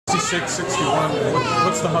66-61.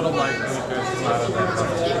 What's the huddle like when you guys come out of that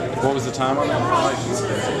huddle? What was the time on that? Like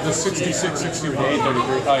the 66-61.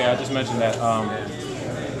 8:33. Oh yeah, I just mentioned that.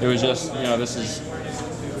 It was just,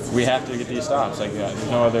 we have to get these stops. Like there's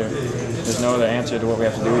no other answer to what we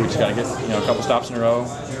have to do. We just got to get a couple stops in a row.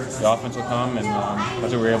 The offense will come, and that's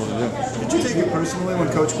what we were able to do. Did you take it personally when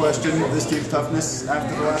Coach questioned this team's toughness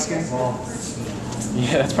after the last game?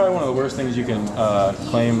 Yeah, that's probably one of the worst things you can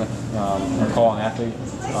claim or call an athlete.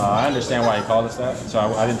 I understand why he called us that, so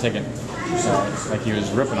I didn't take it like he was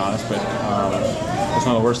ripping on us, but it's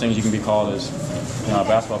one of the worst things you can be called as a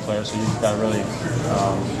basketball player, so you've got to really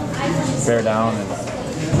bear down and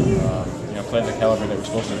play at the caliber that we're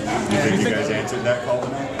supposed to. Do you think you guys answered that call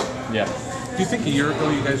tonight? Yeah. Do you think a year ago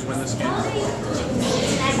you guys win this game?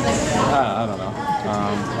 I don't know.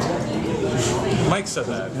 Mike said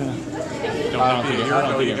that. I don't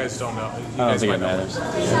think You guys don't know. I don't think it matters.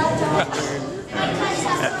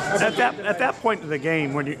 At that point in the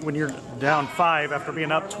game, when you're down 5 after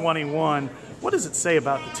being up 21, what does it say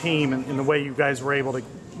about the team and the way you guys were able to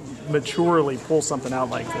maturely pull something out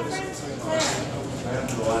like this?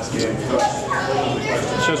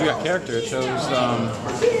 It shows we got character. It shows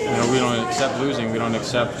we don't accept losing. We don't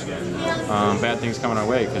accept bad things coming our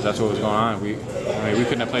way, because that's what was going on. We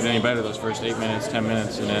couldn't have played any better those first 8 minutes, 10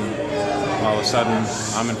 minutes, and then all of a sudden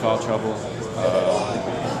I'm in foul trouble.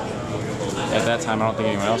 At that time, I don't think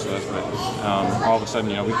anyone else was, but all of a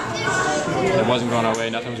sudden, it wasn't going our way.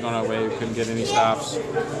 Nothing was going our way. We couldn't get any stops.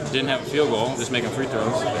 Didn't have a field goal, just making free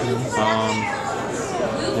throws.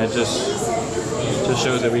 It just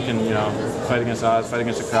shows that we can, fight against odds, fight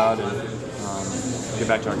against the crowd, and get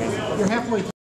back to our game. You're halfway through